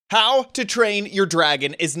How to Train Your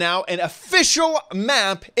Dragon is now an official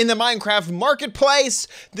map in the Minecraft marketplace.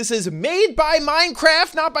 This is made by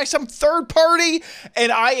Minecraft, not by some third party,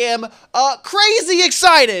 and I am crazy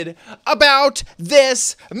excited about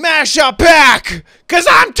this mashup pack, because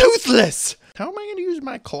I'm toothless. How am I going to use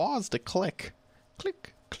my claws to click?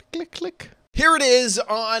 Click, click, click, click. Here it is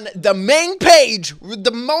on the main page.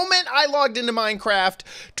 The moment I logged into Minecraft,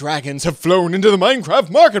 dragons have flown into the Minecraft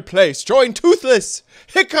marketplace. Join Toothless,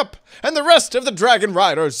 Hiccup, and the rest of the dragon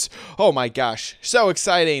riders. Oh my gosh, so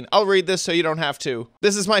exciting. I'll read this so you don't have to.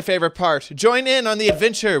 This is my favorite part. Join in on the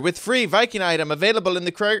adventure with free Viking item available in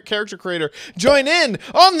the character creator. Join in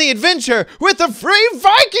on the adventure with the free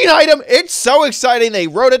Viking item. It's so exciting. They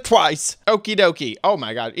wrote it twice. Okie dokie. Oh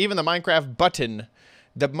my god, even the Minecraft button.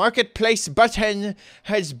 The marketplace button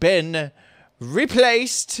has been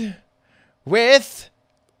replaced with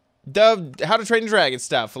the How to Train Your Dragon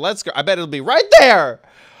stuff. Let's go. I bet it'll be right there.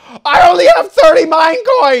 I only have 30 mine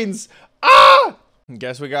coins. Ah!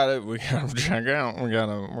 Guess we gotta check out. We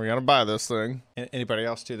gotta buy this thing. Anybody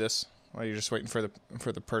else do this while you're just waiting for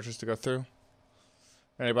the purchase to go through?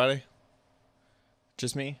 Anybody?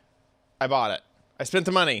 Just me? I bought it. I spent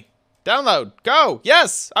the money. Download. Go.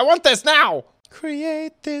 Yes. I want this now.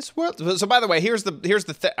 Create this world. So by the way, here's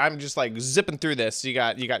the I'm just like zipping through this. You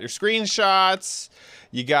got your screenshots,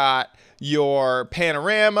 you got your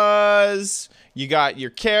panoramas, you got your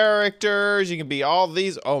characters. You can be all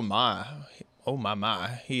these. Oh my,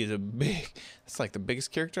 he is a big. That's like the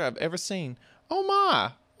biggest character I've ever seen. Oh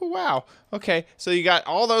my. Oh, wow. Okay, so you got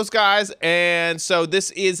all those guys, and so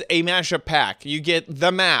this is a mashup pack. You get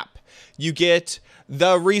the map, you get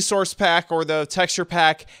the resource pack or the texture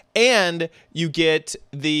pack, and you get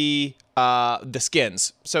the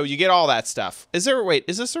skins. So you get all that stuff. Is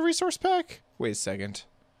this a resource pack? Wait a second.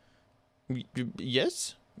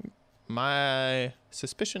 Yes? My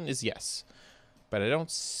suspicion is yes, but I don't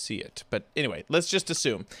see it. But anyway, let's just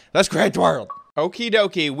assume. Let's create the world. Okie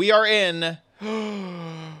dokie, we are in.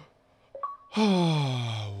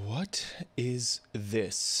 What is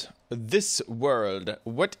this? This world.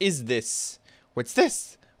 What is this? What's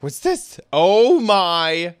this? What's this? Oh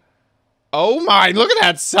my. Oh my, look at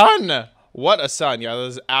that sun. What a sun. Yeah,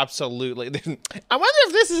 this is absolutely. I wonder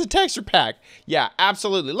if this is a texture pack. Yeah,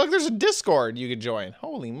 absolutely. Look, there's a Discord you could join.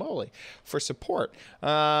 Holy moly. For support.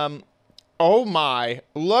 Oh my.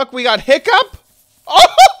 Look, we got Hiccup.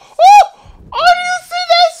 Oh, do you see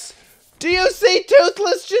this? Do you see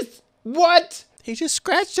Toothless just, what? He just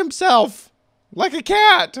scratched himself like a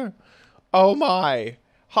cat. Oh my.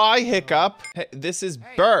 Hi, Hiccup. Hey, this is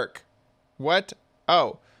Berk. What?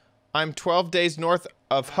 Oh, I'm 12 days north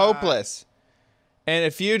of hopeless. And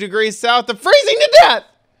a few degrees south of freezing to death.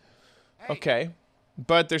 Okay,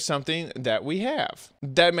 but there's something that we have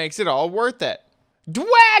that makes it all worth it.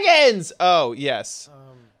 Dragons! Oh, yes.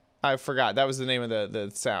 I forgot. That was the name of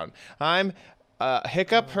the sound. I'm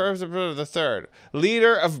Hiccup the Third,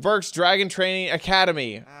 leader of Berk's Dragon Training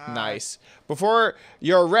Academy. Nice. Before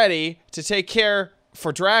you're ready to take care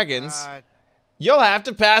for dragons, you'll have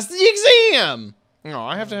to pass the exam. Oh,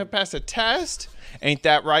 I have to pass a test? Ain't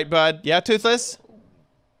that right, bud? Yeah, Toothless?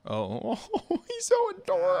 Oh, he's so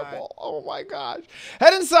adorable. Oh my gosh.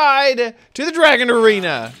 Head inside to the dragon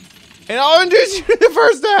arena, and I'll introduce you to the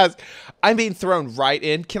first task. I'm being thrown right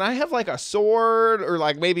in. Can I have like a sword or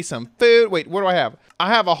like maybe some food? Wait, what do I have? I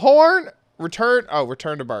have a horn. Return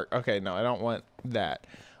to Berk. Okay, no, I don't want that.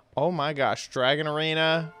 Oh my gosh, dragon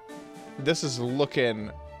arena. This is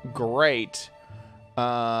looking great.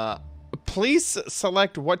 Please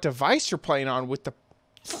select what device you're playing on with the...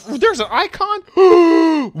 There's an icon?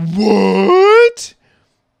 What?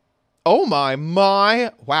 Oh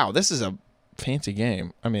my. Wow, this is a fancy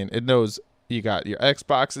game. I mean, it knows you got your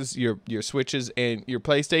Xboxes, your Switches, and your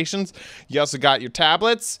PlayStations. You also got your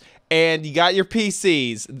tablets, and you got your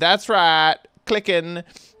PCs. That's right. Clicking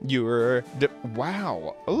your...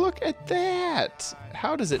 Wow, look at that.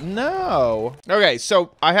 How does it know? Okay,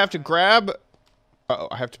 so I have to grab... Uh-oh,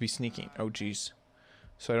 I have to be sneaking. Oh, geez.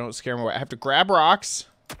 So I don't scare them away. I have to grab rocks.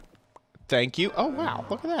 Thank you. Oh, wow,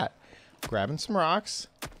 look at that. Grabbing some rocks.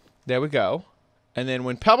 There we go. And then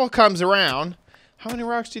when Pebble comes around, how many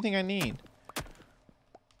rocks do you think I need?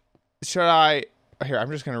 Should I... Here,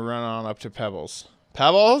 I'm just going to run on up to Pebbles.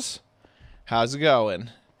 Pebbles? How's it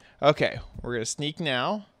going? Okay, we're gonna sneak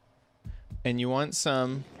now, and you want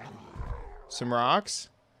some rocks?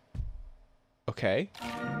 Okay.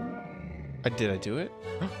 Did I do it?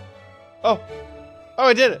 Oh,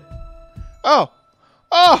 I did it. Oh,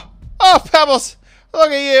 Pebbles,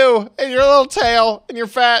 look at you and your little tail and your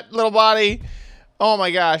fat little body. Oh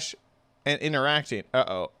my gosh, and interacting.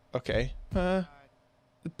 Uh-oh. Okay.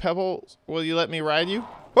 Pebbles, will you let me ride you?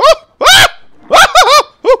 Oh! Ah! Ah!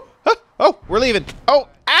 Oh! Ah! Oh, we're leaving. Oh,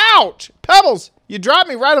 ouch! Pebbles, you dropped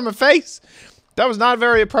me right on my face. That was not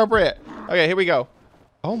very appropriate. Okay, here we go.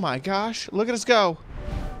 Oh my gosh, look at us go.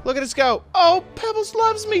 Look at us go. Oh, Pebbles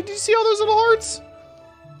loves me. Do you see all those little hearts?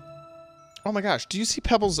 Oh my gosh, do you see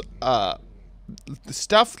Pebbles,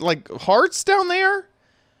 stuff like hearts down there?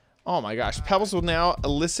 Oh my gosh, Pebbles will now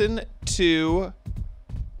listen to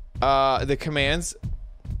the commands.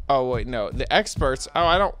 Oh wait, no, the experts. Oh,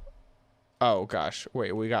 I don't. Oh gosh,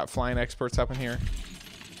 wait, we got flying experts up in here.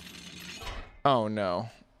 Oh no,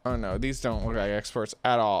 oh no, these don't look like experts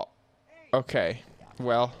at all. Okay,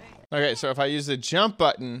 well, okay, so if I use the jump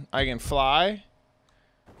button, I can fly.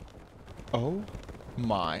 Oh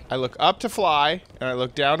my, I look up to fly, and I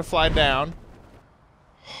look down to fly down.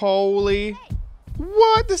 Holy,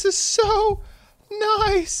 what? This is so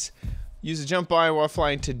nice. Use the jump button while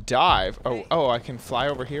flying to dive. Oh, I can fly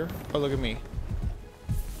over here. Oh, look at me.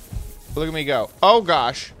 Look at me go. Oh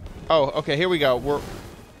gosh. Oh, okay, here we go.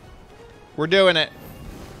 We're doing it.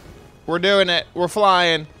 We're doing it. We're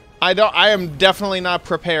flying. I am definitely not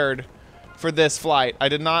prepared for this flight. I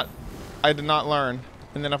did not learn.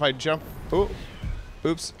 And then if I jump,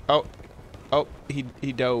 oops. Oh,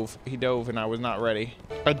 he dove. He dove and I was not ready.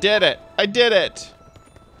 I did it. I did it.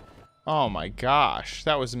 Oh my gosh,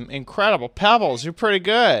 that was incredible. Pebbles, you're pretty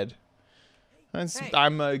good.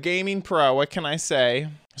 I'm a gaming pro, what can I say?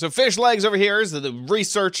 So Fish Legs over here is the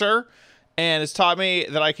researcher, and has taught me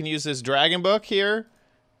that I can use this dragon book here,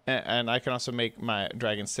 and I can also make my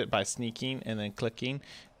dragon sit by sneaking and then clicking,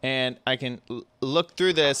 and I can look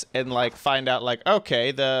through this and like find out like,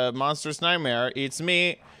 okay, the monstrous nightmare eats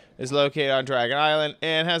meat, is located on Dragon Island,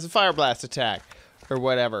 and has a fire blast attack, or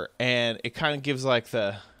whatever, and it kind of gives like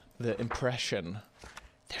the impression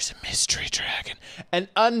there's a mystery dragon, an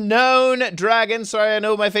unknown dragon. Sorry, I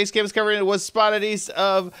know my face cam is covering. It was spotted east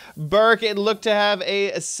of Berk. It looked to have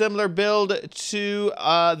a similar build to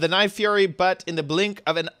the Night Fury, but in the blink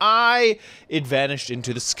of an eye, it vanished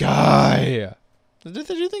into the sky. Did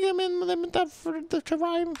you think I meant that to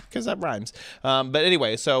rhyme? Because that rhymes. But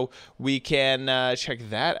anyway, so we can check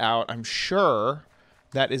that out. I'm sure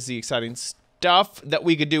that is the exciting stuff that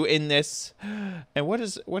we could do in this. And what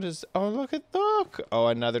is oh, look, oh,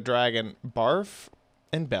 another dragon. Barf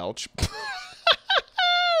and belch. That's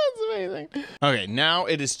amazing. Okay, now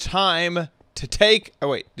it is time to take, oh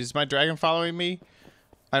wait, is my dragon following me?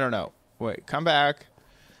 I don't know. Wait, come back.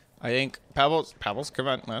 I think Pebbles, come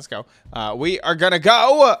on, let's go. We are gonna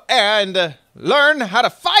go and learn how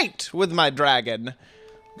to fight with my dragon.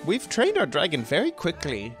 We've trained our dragon very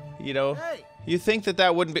quickly, you know. Hey. You think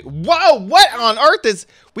that wouldn't be, whoa, what on earth is,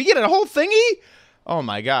 we get a whole thingy? Oh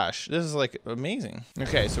my gosh, this is like amazing.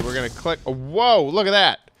 Okay, so we're gonna click, whoa, look at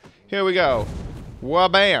that. Here we go, whoa,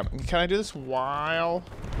 bam. Can I do this while,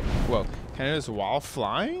 whoa, can I do this while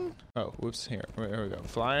flying? Oh, whoops, here we go,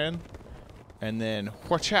 flying. And then,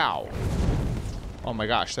 wha-chow. Oh my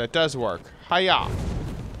gosh, that does work. Hiya.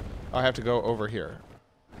 Oh, I have to go over here.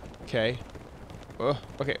 Okay.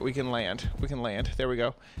 Okay, we can land. We can land. There we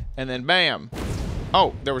go. And then bam.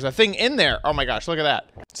 Oh, there was a thing in there. Oh my gosh, look at that.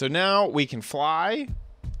 So now we can fly.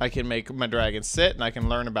 I can make my dragon sit, and I can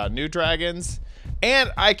learn about new dragons.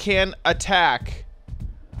 And I can attack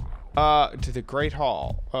to the Great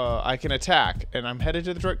Hall. I can attack, and I'm headed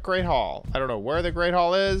to the Great Hall. I don't know where the Great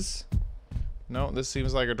Hall is. No, this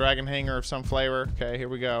seems like a dragon hanger of some flavor. Okay, here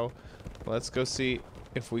we go. Let's go see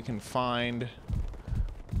if we can find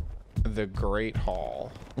the Great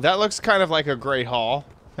Hall. That looks kind of like a Great Hall.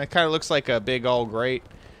 That kind of looks like a big old grate.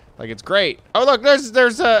 Like it's great. Oh look,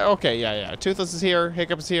 there's okay, yeah. Toothless is here,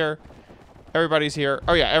 Hiccup is here. Everybody's here.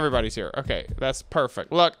 Oh yeah, everybody's here. Okay, that's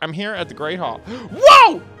perfect. Look, I'm here at the Great Hall.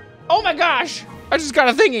 Whoa! Oh my gosh! I just got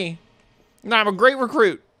a thingy. Now I'm a great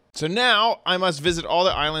recruit. So now I must visit all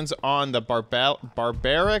the islands on the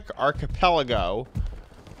Barbaric Archipelago.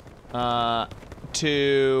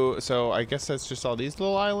 So I guess that's just all these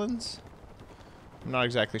little islands. I'm not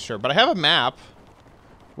exactly sure, but I have a map,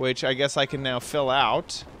 which I guess I can now fill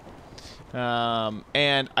out.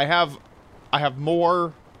 And I have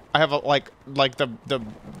more. I have like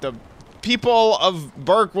the people of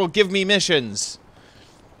Berk will give me missions.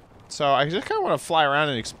 So I just kind of want to fly around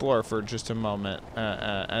and explore for just a moment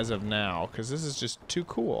as of now, because this is just too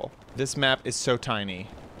cool. This map is so tiny.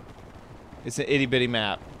 It's an itty bitty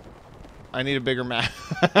map. I need a bigger map.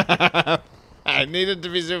 I need it to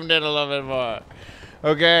be zoomed in a little bit more.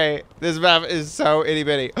 Okay, this map is so itty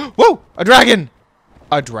bitty. Whoa, a dragon!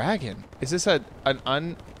 A dragon? Is this an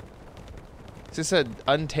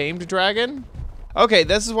untamed dragon? Okay,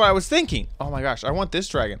 this is what I was thinking. Oh my gosh, I want this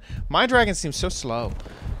dragon. My dragon seems so slow.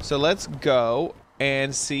 So let's go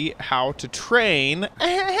and see how to train. See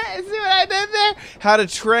what I did there? How to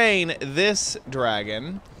train this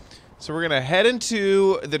dragon. So we're gonna head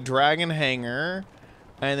into the dragon hangar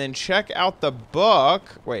and then check out the book.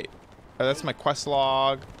 Wait, oh, that's my quest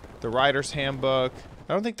log, the rider's handbook.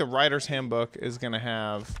 I don't think the rider's handbook is gonna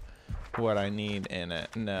have what I need in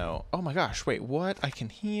it. No. Oh my gosh, wait, what? I can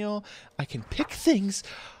heal. I can pick things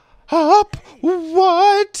up.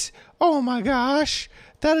 What? Oh my gosh.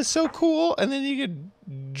 That is so cool. And then you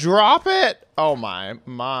could drop it. Oh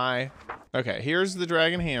my. Okay, here's the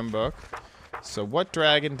dragon handbook. So what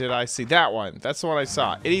dragon did I see? That one. That's the one I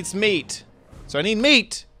saw. It eats meat. So I need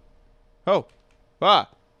meat. Oh.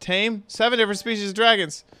 Tame 7 different species of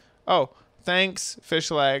dragons. Oh, thanks,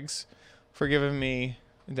 fish legs, for giving me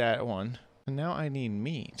that one. And now I need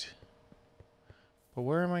meat. But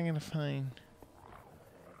where am I gonna find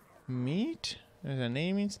meat? There's a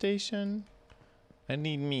naming station. I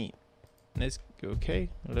need meat. Let's okay.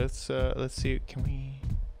 Let's see. Can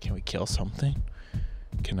we kill something?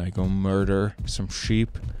 Can I go murder some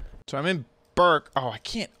sheep? So I'm in Berk. Oh, I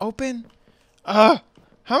can't open. How am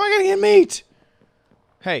I gonna get meat?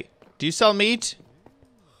 Hey, do you sell meat?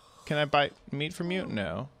 Can I buy meat from you?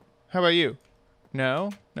 No. How about you?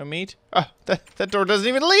 No? No meat? That door doesn't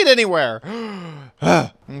even lead anywhere.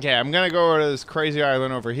 Okay, I'm gonna go over to this crazy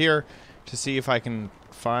island over here to see if I can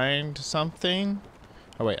find something.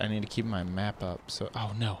 Oh wait, I need to keep my map up. So,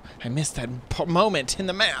 oh no, I missed that moment in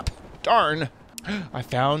the map. Darn. I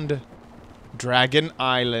found Dragon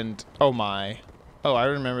Island. Oh my. Oh, I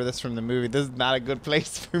remember this from the movie. This is not a good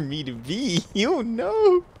place for me to be. Oh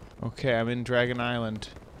no. Okay, I'm in Dragon Island.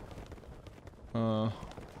 Not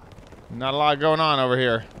a lot going on over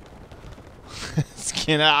here. Let's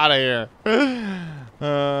get out of here.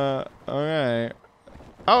 Okay.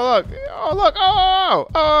 Oh look! Oh look!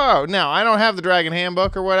 Oh! Now I don't have the dragon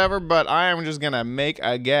handbook or whatever, but I am just gonna make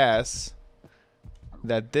a guess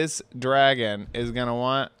that this dragon is gonna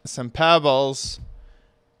want some pebbles.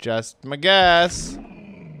 Just my guess.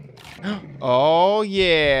 Oh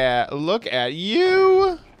yeah! Look at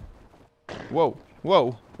you! Whoa!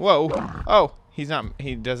 Whoa! Whoa! Oh, he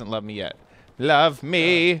doesn't love me yet. Love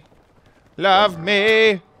me! Love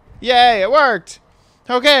me! Yay! It worked!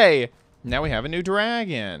 Okay. Now we have a new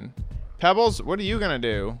dragon. Pebbles, what are you gonna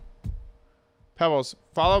do? Pebbles,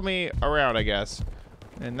 follow me around, I guess.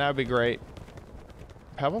 And that'd be great.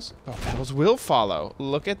 Pebbles? Oh, Pebbles will follow.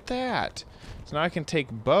 Look at that. So now I can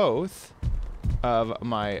take both of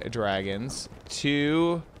my dragons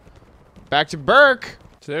back to Berk.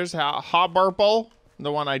 So there's Hobburple,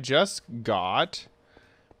 the one I just got.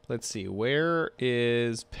 Let's see, where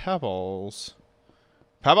is Pebbles?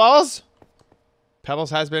 Pebbles?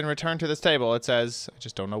 Pebbles has been returned to this table, it says. I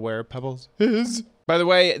just don't know where Pebbles is. By the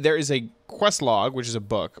way, there is a quest log, which is a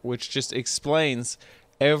book, which just explains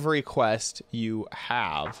every quest you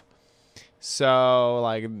have. So,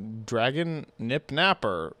 like, Dragon Nip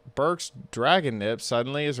Napper. Berk's Dragon Nip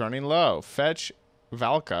suddenly is running low. Fetch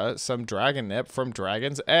Valka some Dragon Nip from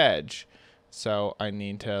Dragon's Edge. So, I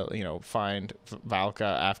need to, you know, find Valka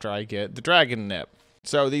after I get the Dragon Nip.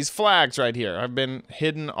 So, these flags right here have been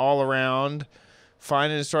hidden all around.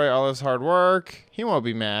 Find and destroy all his hard work. He won't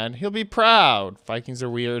be mad. He'll be proud. Vikings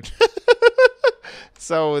are weird.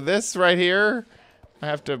 So this right here, I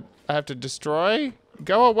have to destroy.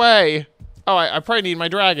 Go away. Oh, I probably need my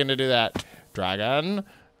dragon to do that. Dragon,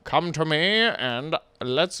 come to me and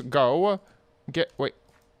let's go. Wait.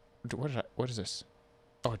 What is this?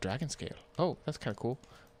 Oh, a dragon scale. Oh, that's kind of cool.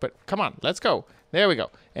 But come on, let's go. There we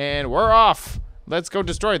go. And we're off. Let's go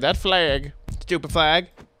destroy that flag. Stupid flag.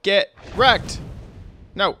 Get wrecked.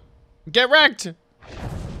 No. Get wrecked!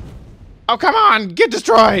 Oh, come on! Get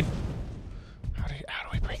destroyed! How do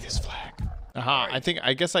we break this flag?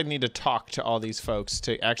 I guess I need to talk to all these folks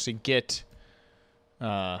to actually get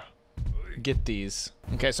these.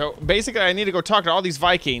 Okay, so basically I need to go talk to all these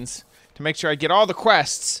Vikings to make sure I get all the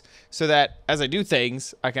quests so that as I do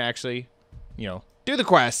things, I can actually, you know, do the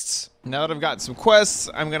quests. Now that I've got some quests,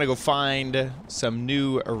 I'm gonna go find some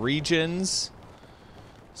new regions.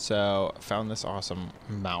 So, found this awesome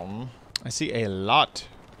mountain. I see a lot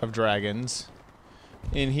of dragons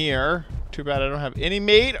in here. Too bad I don't have any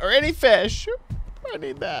meat or any fish. I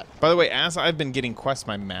need that. By the way, as I've been getting quests,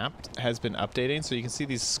 my map has been updating, so you can see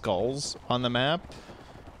these skulls on the map.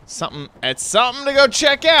 It's something to go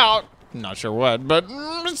check out. Not sure what, but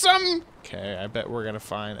something. Okay, I bet we're gonna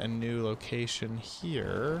find a new location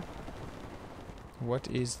here. What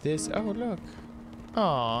is this? Oh, look.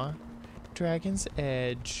 Aw. Dragon's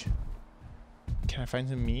Edge. Can I find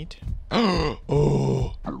some meat?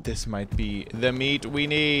 Oh, this might be the meat we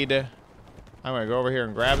need. I'm gonna go over here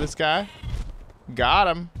and grab this guy. Got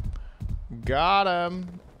him. Got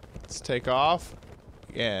him. Let's take off.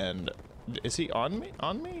 And is he on me?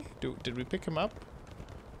 On me? Did we pick him up?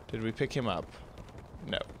 Did we pick him up?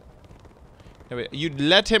 No. No, wait. You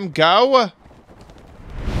let him go?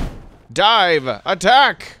 Dive!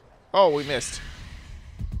 Attack! Oh, we missed.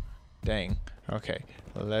 Dang. Okay.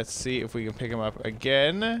 Let's see if we can pick him up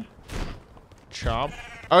again. Chomp.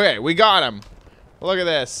 Okay, we got him. Look at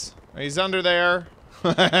this. He's under there.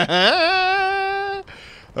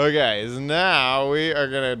 Okay, so now we are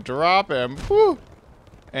gonna drop him. Woo.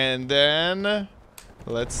 And then,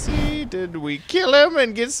 let's see, did we kill him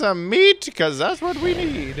and get some meat? Because that's what we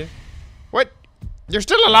need. What? You're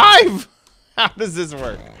still alive? How does this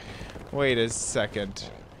work? Wait a second.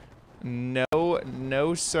 No,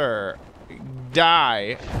 no, sir.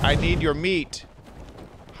 Die. I need your meat.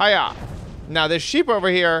 Hiya. Now, this sheep over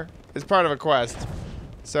here is part of a quest.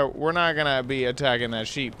 So, we're not gonna be attacking that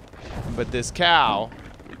sheep. But this cow...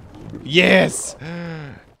 Yes!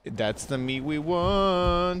 That's the meat we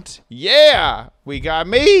want. Yeah! We got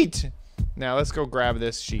meat! Now, let's go grab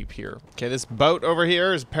this sheep here. Okay, this boat over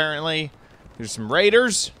here is apparently... There's some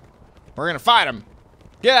raiders. We're gonna fight them.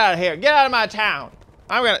 Get out of here. Get out of my town.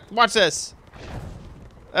 I'm gonna... Watch this.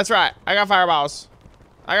 That's right. I got fireballs.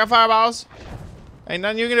 I got fireballs. Ain't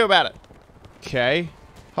nothing you can do about it. Okay.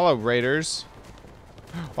 Hello, raiders.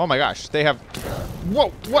 Oh my gosh. They have... Whoa.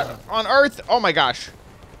 What on earth? Oh my gosh.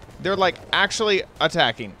 They're like actually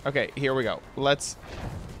attacking. Okay, here we go. Let's...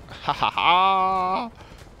 Ha ha ha.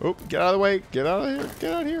 Oh, get out of the way. Get out of here.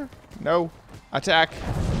 Get out of here. No. Attack.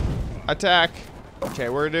 Attack. Okay,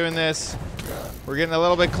 we're doing this. We're getting a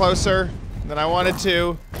little bit closer than I wanted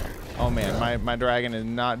to. Oh man, my dragon is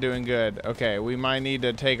not doing good. Okay, we might need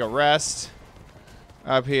to take a rest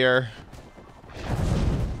up here.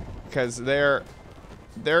 Because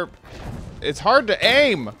it's hard to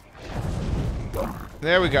aim.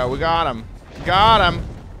 There we go, we got him. Got him.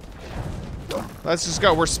 Let's just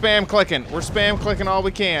go, we're spam clicking. We're spam clicking all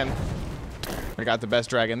we can. I got the best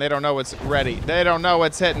dragon. They don't know what's ready. They don't know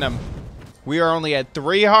what's hitting them. We are only at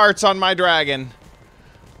 3 hearts on my dragon.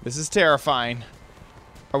 This is terrifying.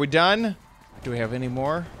 Are we done? Do we have any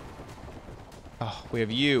more? Oh, we have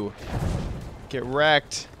you. Get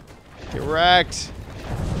wrecked. Get wrecked.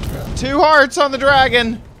 2 hearts on the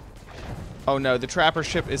dragon. Oh no, the trapper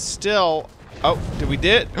ship is still... Oh, did we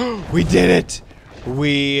did it? We did it.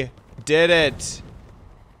 We did it.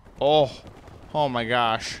 Oh my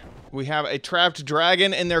gosh. We have a trapped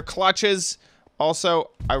dragon in their clutches. Also,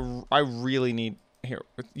 I really need... Here,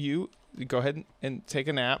 you go ahead and take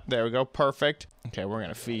a nap. There we go, perfect. Okay, we're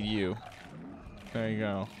gonna feed you. There you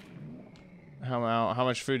go. How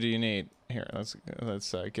much food do you need? Here, let's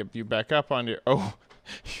get you back up on your... Oh,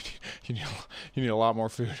 you need a lot more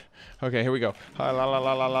food. Okay, here we go. La la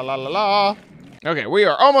la la la la la la. Okay, we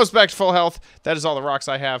are almost back to full health. That is all the rocks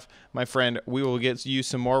I have, my friend. We will get you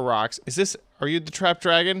some more rocks. Is this... Are you the trapped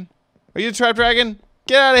dragon? Are you the trapped dragon?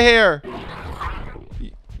 Get out of here!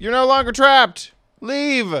 You're no longer trapped.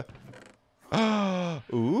 Leave.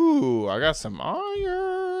 Ooh, I got some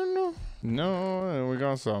iron. No, and we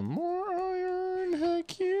got some more iron.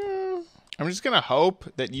 Heck yeah. I'm just gonna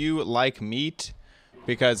hope that you like meat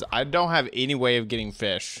because I don't have any way of getting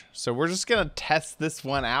fish. So we're just gonna test this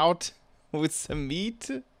one out with some meat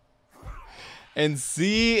and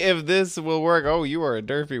see if this will work. Oh, you are a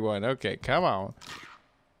derpy one. Okay, come on.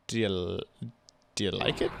 Do you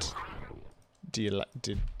like it?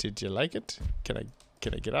 Did you like it? Can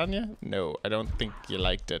I get on you? No, I don't think you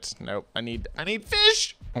liked it. Nope. I need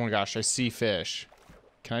fish. Oh my gosh, I see fish.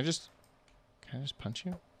 Can I just punch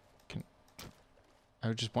you?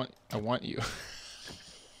 I want you.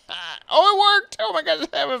 Oh, it worked. Oh my gosh,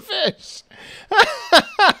 I have a fish.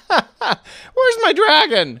 Where's my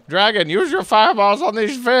dragon? Dragon, use your fireballs on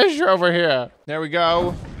these fish over here. There we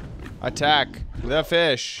go. Attack the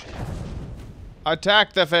fish.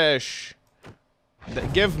 Attack the fish.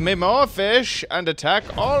 Give me more fish and attack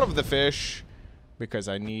all of the fish because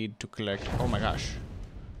I need to collect. Oh my gosh,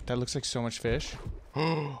 that looks like so much fish.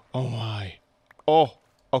 Oh my. Oh,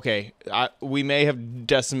 okay. We may have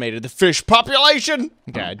decimated the fish population.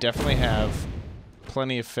 Okay, I definitely have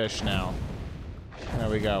plenty of fish now. There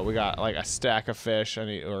we go. We got like a stack of fish. I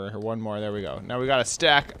need, or one more. There we go. Now we got a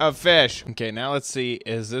stack of fish. Okay, now let's see.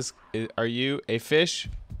 Are you a fish?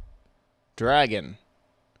 Dragon.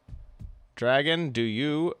 Dragon, do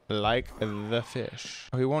you like the fish?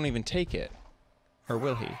 Oh, he won't even take it. Or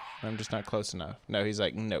will he? I'm just not close enough. No, he's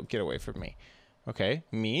like, no, get away from me. Okay,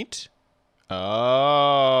 meat.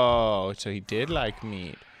 Oh, so he did like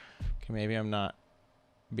meat. Okay, maybe I'm not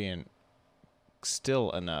being still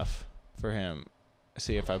enough for him?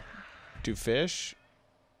 See if I do fish.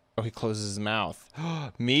 Oh, he closes his mouth.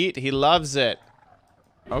 Meat, he loves it.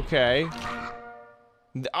 Okay.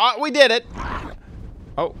 We did it.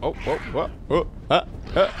 Oh,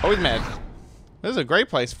 he's mad. This is a great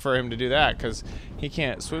place for him to do that because he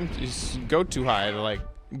can't swim, go too high to like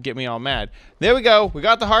get me all mad. There we go. We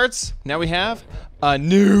got the hearts. Now we have a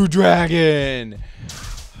new dragon.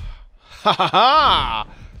 Ha ha ha!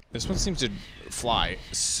 This one seems to fly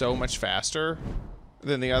so much faster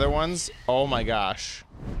than the other ones. Oh my gosh.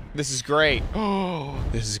 This is great. Oh,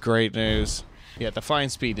 this is great news. Yeah, the flying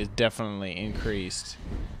speed is definitely increased,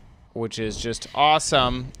 which is just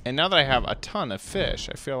awesome. And now that I have a ton of fish,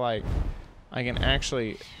 I feel like I can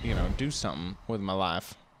actually, you know, do something with my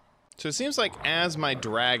life. So it seems like as my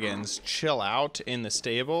dragons chill out in the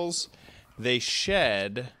stables, they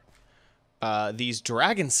shed these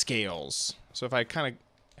dragon scales. So if I kind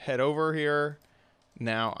of head over here,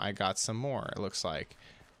 now I got some more, it looks like.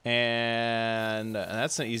 And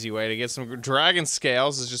that's an easy way to get some dragon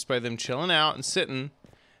scales, is just by them chilling out and sitting.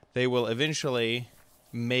 They will eventually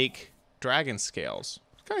make dragon scales.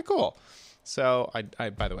 It's kind of cool. So I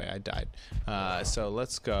by the way, I died. So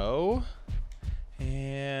let's go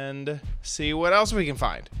and see what else we can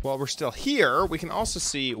find. While we're still here, we can also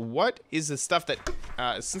see what is the stuff that,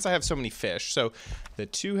 since I have so many fish, so the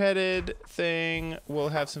two-headed thing will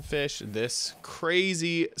have some fish. This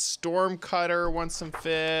crazy storm cutter wants some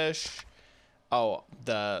fish. Oh,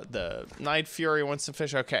 the Night Fury wants some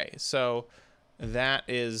fish. Okay, so that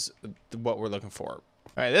is what we're looking for. All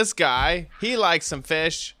right, this guy, he likes some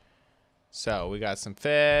fish. So we got some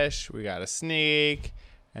fish, we got a sneak,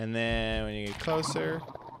 and then when you get closer,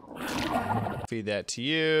 feed that to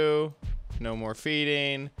you. No more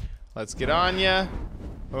feeding. Let's get on ya.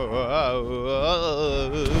 Oh,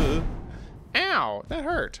 ow, that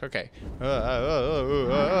hurt. Okay.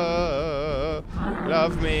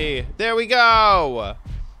 Love me. There we go.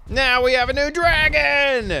 Now we have a new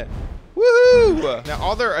dragon. Woohoo! Now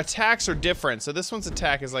all their attacks are different. So this one's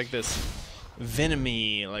attack is like this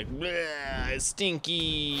venomy, like bleh,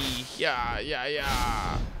 stinky,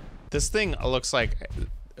 yeah. This thing looks like,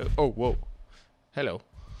 oh, whoa, hello.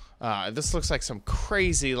 This looks like some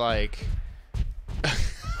crazy, like,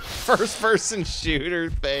 first-person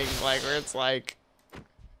shooter thing, like, where it's like,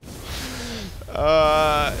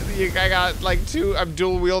 I got, like, I'm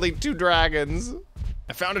dual-wielding 2 dragons.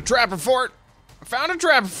 I found a trapper fort.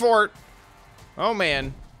 Oh,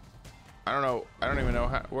 man. I don't know. I don't even know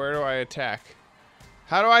how. Where do I attack?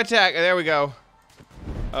 How do I attack? There we go.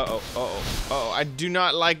 Uh-oh. I do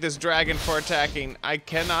not like this dragon for attacking. I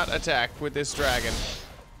cannot attack with this dragon.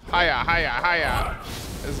 Hiya.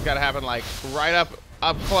 This has got to happen like right up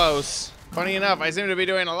close. Funny enough, I seem to be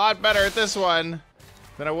doing a lot better at this one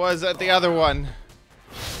than I was at the other one.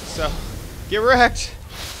 So, get wrecked.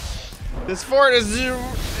 This fort is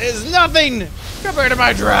nothing compared to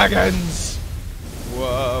my dragons.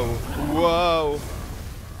 Whoa.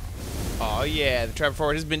 Oh yeah, the trapper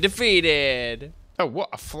fort has been defeated. Oh, what,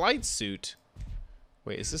 a flight suit.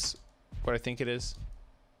 Wait, is this what I think it is?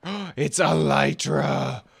 It's a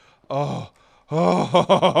Elytra. Oh,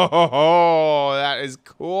 that is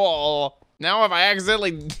cool. Now if I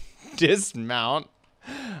accidentally dismount,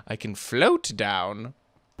 I can float down.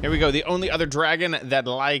 Here we go, the only other dragon that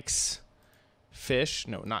likes fish.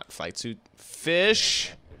 No, not flight suit,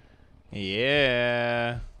 fish.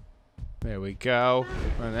 Yeah. There we go.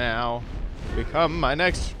 And now, become my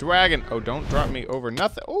next dragon. Oh, don't drop me over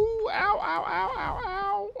nothing. Oh,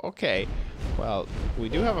 ow. Okay. Well, we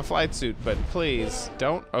do have a flight suit, but please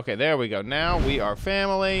don't. Okay, there we go. Now we are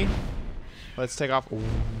family. Let's take off.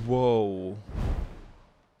 Whoa.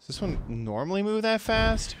 Does this one normally move that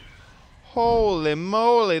fast? Holy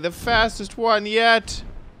moly, the fastest one yet.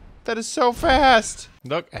 That is so fast.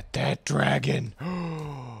 Look at that dragon.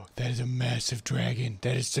 That is a massive dragon.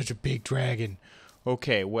 That is such a big dragon.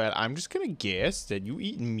 Okay, well, I'm just gonna guess that you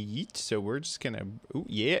eat meat, so we're just gonna, ooh,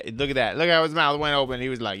 yeah, look at that. Look how his mouth went open. He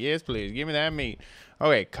was like, yes, please, give me that meat.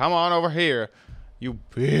 Okay, come on over here, you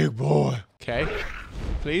big boy. Okay,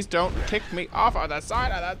 please don't kick me off on the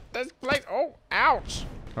side of this place. Oh, ouch.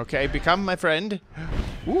 Okay, become my friend.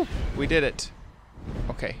 Ooh, we did it.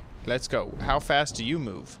 Okay, let's go. How fast do you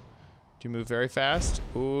move? Do you move very fast?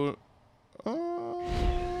 Ooh,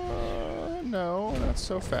 no, not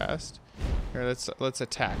so fast. Here, let's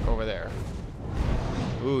attack over there.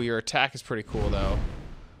 Ooh, your attack is pretty cool though.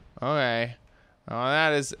 Okay. Oh,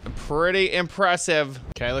 that is pretty impressive.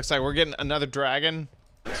 Okay, looks like we're getting another dragon.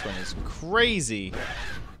 This one is crazy.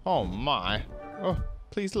 Oh my. Oh,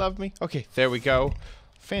 please love me. Okay, there we go.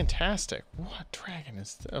 Fantastic. What dragon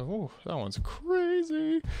is that? Oh, that one's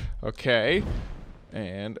crazy. Okay.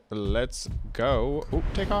 And let's go. Oh,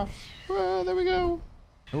 take off. Oh, there we go.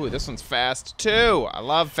 Ooh, this one's fast too. I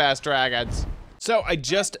love fast dragons. So I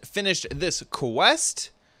just finished this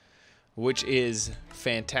quest, which is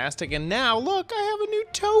fantastic. And now look, I have a new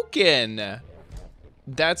token.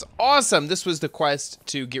 That's awesome. This was the quest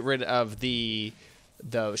to get rid of the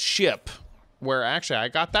ship, where actually I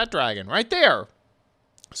got that dragon right there.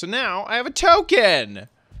 So now I have a token.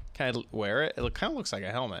 Can I wear it? It kind of looks like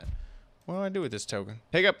a helmet. What do I do with this token?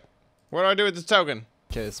 Hiccup, what do I do with this token?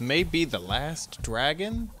 Okay, this may be the last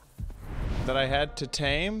dragon that I had to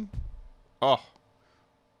tame. Oh,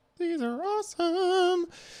 these are awesome.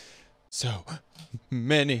 So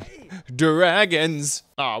many dragons.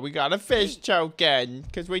 Oh, we got a fish token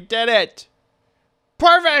because we did it.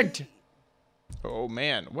 Perfect. Oh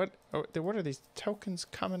man, what are these tokens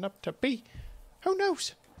coming up to be? Who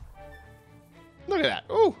knows? Look at that.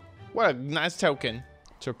 Oh, what a nice token.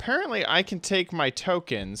 So apparently I can take my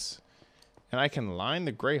tokens and I can line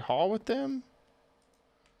the Great Hall with them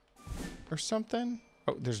or something.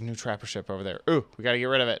 Oh, there's a new trapper ship over there. Ooh, we gotta get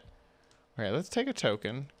rid of it. Okay, let's take a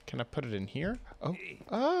token. Can I put it in here? Oh,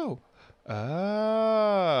 oh,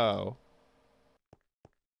 oh.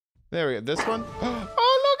 There we go, this one.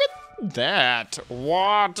 Oh, look at that.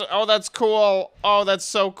 What? Oh, that's cool. Oh, that's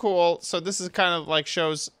so cool. So this is kind of like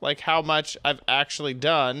shows like how much I've actually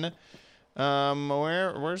done.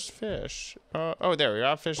 Where's fish? Oh, there we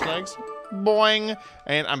go, fish legs. Boing.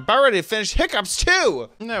 And I'm about ready to finish Hiccups too.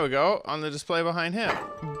 There we go, on the display behind him.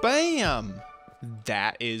 Bam.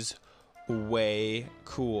 That is way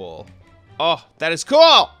cool. Oh, that is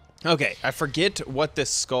cool. Okay, I forget what this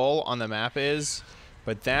skull on the map is,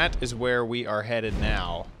 but that is where we are headed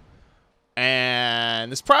now.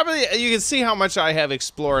 And it's probably, you can see how much I have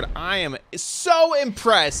explored. I am so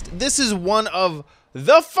impressed. This is one of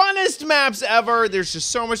the funnest maps ever. There's just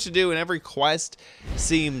so much to do, and every quest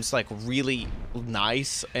seems like really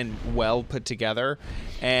nice and well put together.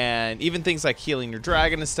 And even things like healing your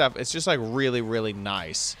dragon and stuff, it's just like really, really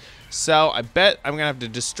nice. So I bet I'm gonna have to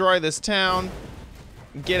destroy this town.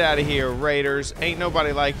 Get out of here, raiders. Ain't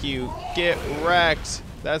nobody like you. Get wrecked.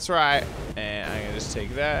 That's right. And I'm gonna just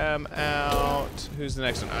take them out. Who's the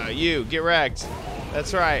next one? You, get wrecked.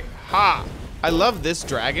 That's right. Ha! I love this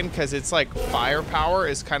dragon because it's like firepower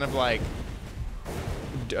is kind of like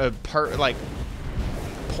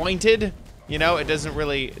pointed. You know, it doesn't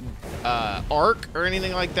really arc or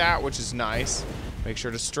anything like that, which is nice. Make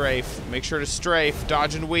sure to strafe. Make sure to strafe.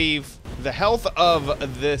 Dodge and weave. The health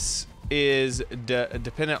of this is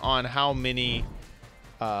dependent on how many,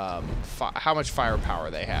 how much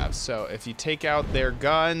firepower they have. So if you take out their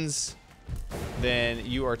guns, then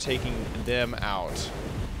you are taking them out.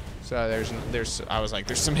 So I was like,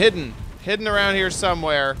 there's some hidden around here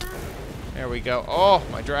somewhere. There we go. Oh,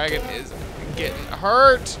 my dragon is getting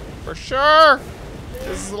hurt for sure.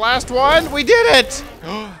 This is the last one. We did it.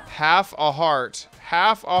 Half a heart.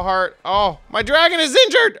 Half a heart. Oh, my dragon is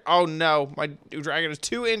injured. Oh no, my dragon is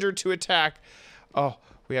too injured to attack. Oh,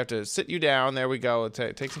 we have to sit you down. There we go.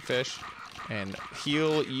 Take some fish and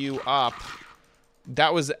heal you up.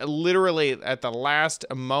 That was literally at the last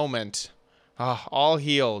moment. Oh, all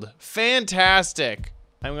healed. Fantastic.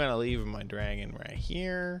 I'm gonna leave my dragon right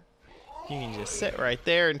here. You can just sit right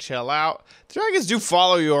there and chill out. The dragons do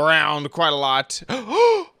follow you around quite a lot.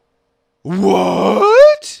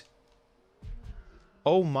 What?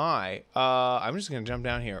 Oh my. I'm just gonna jump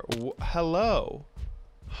down here. Hello.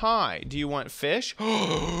 Hi, do you want fish?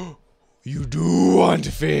 You do want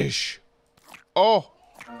fish. Oh,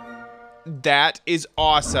 that is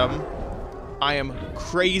awesome. I am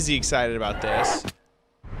crazy excited about this.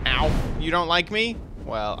 Ow, you don't like me?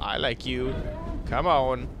 Well, I like you. Come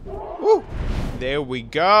on. Woo, there we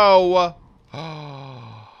go.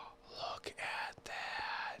 Oh, look at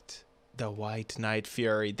that. The White Knight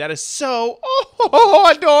Fury. That is so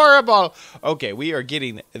adorable. Okay, we are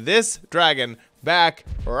getting this dragon back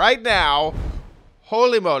right now.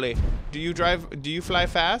 Holy moly. Do you fly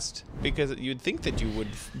fast? Because you'd think that you would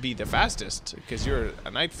be the fastest because you're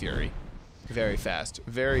a Night Fury. Very fast.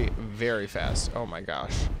 Very, very fast. Oh my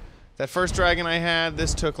gosh. That first dragon I had,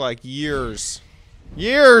 this took like years.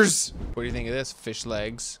 Years! What do you think of this, fish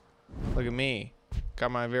legs? Look at me.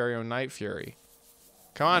 Got my very own Night Fury.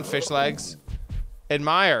 Come on, fish legs.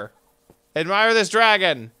 Admire. Admire this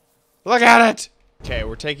dragon. Look at it! Okay,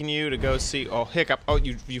 we're taking you to go see... Oh, Hiccup. Oh,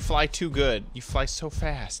 you fly too good. You fly so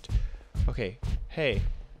fast. Okay. Hey.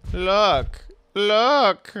 Look.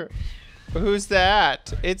 Look. Who's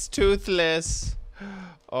that? It's Toothless.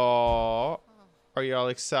 Oh, are you all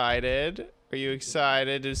excited? Are you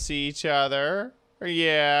excited to see each other?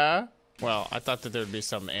 Yeah. Well, I thought that there'd be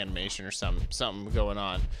some animation or something going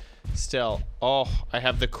on. Still, oh, I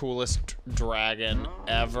have the coolest dragon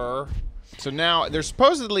ever. So now there's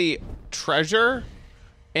supposedly treasure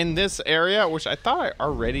in this area, which I thought I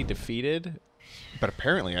already defeated, but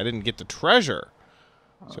apparently I didn't get the treasure.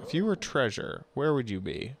 So if you were treasure, where would you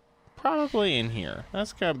be? Probably in here.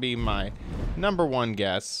 That's gonna be my #1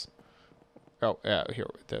 guess. Oh, here,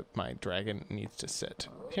 my dragon needs to sit.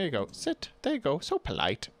 Here you go, sit. There you go, so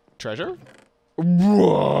polite. Treasure?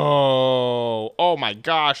 Whoa! Oh my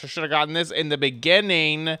gosh, I should have gotten this in the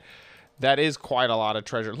beginning. That is quite a lot of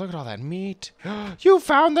treasure. Look at all that meat. You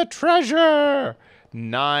found the treasure!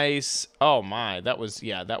 Nice. Oh my, that was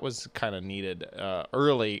kind of needed.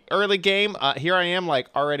 Early game. Here I am, like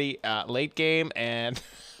already late game, and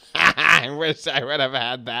I wish I would have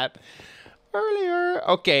had that earlier.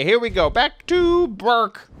 Okay, here we go. Back to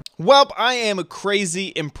Berk. Well, I am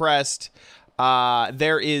crazy impressed.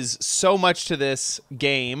 There is so much to this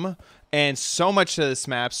game, and so much to this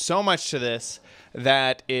map, so much to this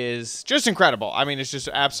that is just incredible. I mean, it's just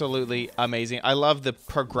absolutely amazing. I love the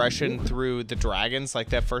progression through the dragons. Like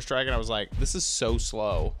that first dragon, I was like, this is so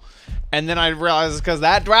slow. And then I realized it's because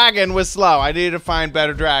that dragon was slow. I needed to find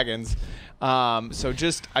better dragons. So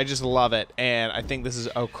I just love it. And I think this is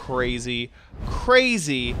a crazy,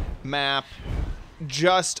 crazy map.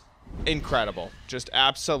 Just incredible. Just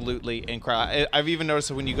absolutely incredible. I've even noticed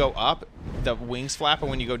that when you go up, the wings flap, and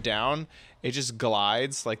when you go down, it just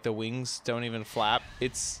glides. Like the wings don't even flap.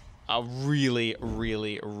 It's a really,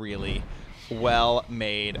 really, really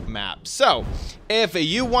well-made map. So if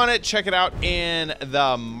you want it, check it out in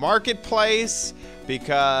the marketplace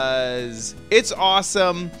because it's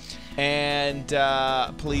awesome. And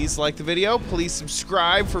please like the video, please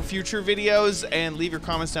subscribe for future videos, and leave your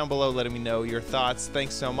comments down below letting me know your thoughts.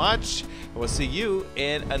 Thanks so much. We'll see you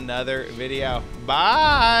in another video.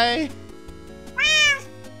 Bye.